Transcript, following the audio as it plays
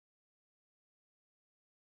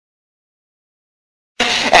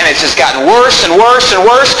it's just gotten worse and worse and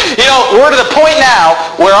worse. You know, we're to the point now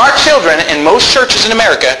where our children in most churches in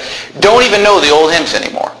America don't even know the old hymns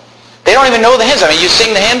anymore. They don't even know the hymns. I mean, you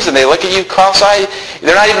sing the hymns and they look at you cross-eyed.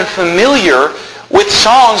 They're not even familiar with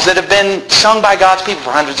songs that have been sung by God's people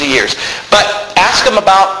for hundreds of years. But ask them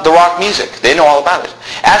about the rock music. They know all about it.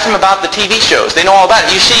 Ask them about the TV shows. They know all about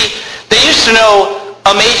it. You see, they used to know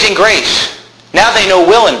Amazing Grace. Now they know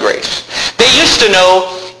Will and Grace. They used to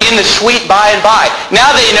know In the Sweet By and By.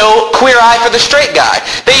 Now they know Queer Eye for the Straight Guy.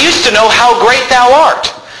 They used to know How Great Thou Art.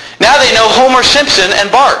 Now they know Homer Simpson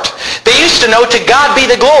and Bart. They used to know To God Be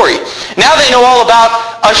the Glory. Now they know all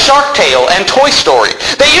about A Shark Tale and Toy Story.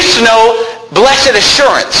 They used to know Blessed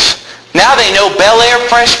Assurance. Now they know Bel Air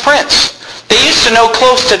Fresh Prince. They used to know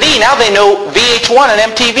Close to Thee. Now they know VH1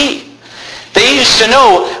 and MTV. They used to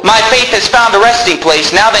know My Faith Has Found a Resting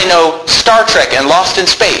Place. Now they know Star Trek and Lost in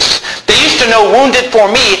Space. They used to know Wounded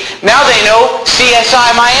for Me. Now they know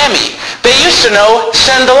CSI Miami. They used to know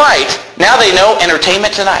Send the Light. Now they know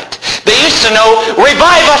Entertainment Tonight. They used to know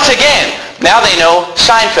Revive Us Again. Now they know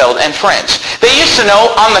Seinfeld and Friends. They used to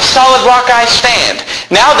know On the Solid Rock I Stand.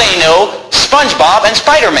 Now they know SpongeBob and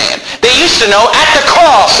Spider-Man. They used to know At the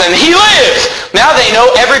Cross and He Lives. Now they know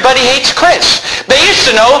Everybody Hates Chris. They used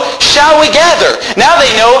to know Shall We Gather. Now they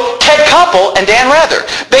know Ted Koppel and Dan Rather.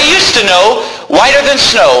 They used to know Whiter Than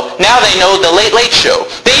Snow. Now they know The Late Late Show.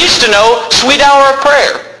 They used to know Sweet Hour of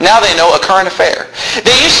Prayer. Now they know A Current Affair.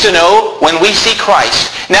 They used to know When We See Christ.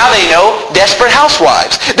 Now they know Desperate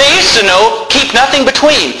Housewives. They used to know Keep Nothing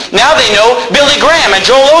Between. Now they know Billy Graham and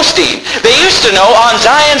Joel Osteen. They used to know On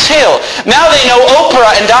Zion's Hill. Now they know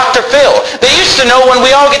Oprah and Dr. Phil. They used to know When We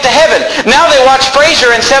All Get to Heaven. Now they watch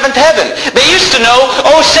Frasier and Seventh Heaven. They used to know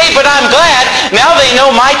Oh Say But I'm Glad. Now they know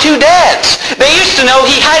My Two Dads. They used to know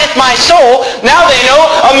He Hideth My Soul. Now they know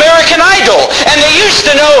American Idol. And they used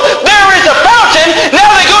to know There Is a Fountain. Now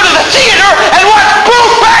they go to the theater and watch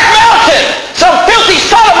Brokeback Mountain. Some filthy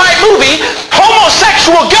sodomite movie,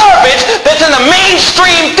 homosexual garbage that's in the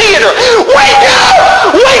mainstream theater. Wake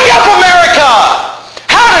up! Wake up, America!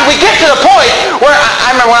 How did we get to the point where,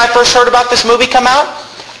 I remember when I first heard about this movie come out,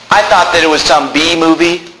 I thought that it was some B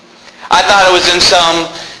movie. I thought it was in some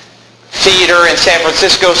theater in San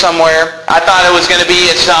Francisco somewhere. I thought it was going to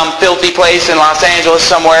be at some filthy place in Los Angeles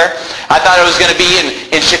somewhere. I thought it was going to be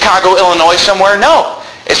in Chicago, Illinois somewhere. No,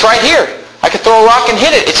 it's right here. I could throw a rock and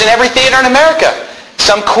hit it. It's in every theater in America.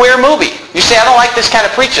 Some queer movie. You say, I don't like this kind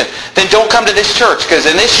of preaching. Then don't come to this church, because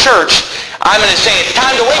in this church, I'm going to say it's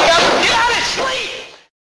time to wake up and get out of